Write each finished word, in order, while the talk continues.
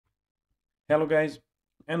Hello guys,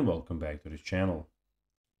 and welcome back to this channel,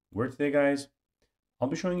 where today guys, I'll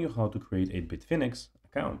be showing you how to create a Bitfinex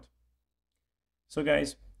account. So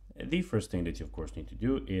guys, the first thing that you of course need to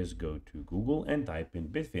do is go to Google and type in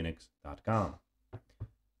bitfinex.com.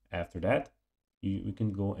 After that, we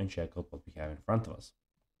can go and check out what we have in front of us.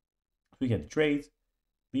 So we have the trades,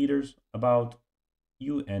 leaders, about,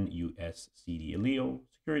 UNUSCD Leo,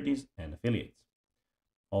 securities, and affiliates.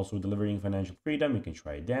 Also delivering financial freedom, you can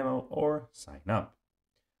try a demo or sign up,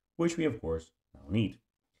 which we of course now need.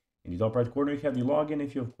 In the top right corner, you have the login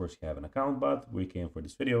if you of course have an account, but we came for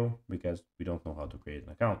this video because we don't know how to create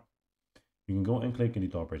an account. You can go and click in the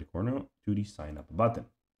top right corner to the sign up button.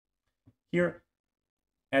 Here,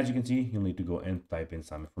 as you can see, you'll need to go and type in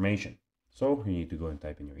some information. So you need to go and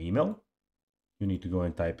type in your email. You need to go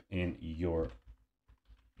and type in your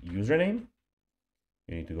username.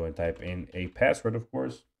 You need to go and type in a password, of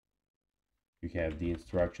course. You have the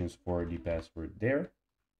instructions for the password there.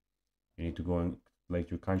 You need to go and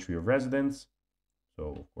select your country of residence.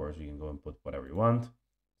 So of course you can go and put whatever you want.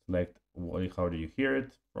 Select how do you hear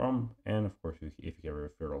it from, and of course if you have a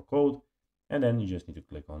referral code, and then you just need to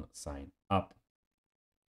click on sign up.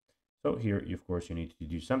 So here of course you need to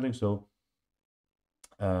do something. So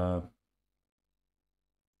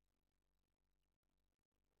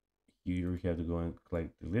here you have to go and click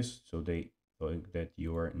the list so they think that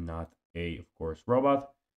you are not a of course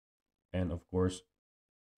robot. And of course,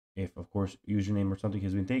 if of course username or something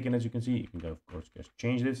has been taken, as you can see, you can go of course just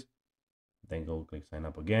change this, then go click sign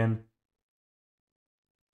up again.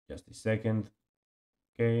 Just a second.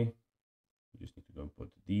 Okay, you just need to go and put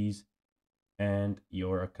these, and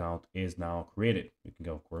your account is now created. You can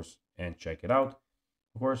go of course and check it out,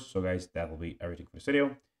 of course. So guys, that will be everything for this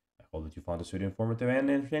video. I hope that you found this video informative and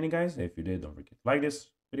entertaining, guys. If you did, don't forget to like this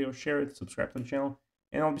video, share it, subscribe to the channel,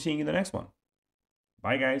 and I'll be seeing you in the next one.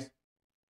 Bye guys.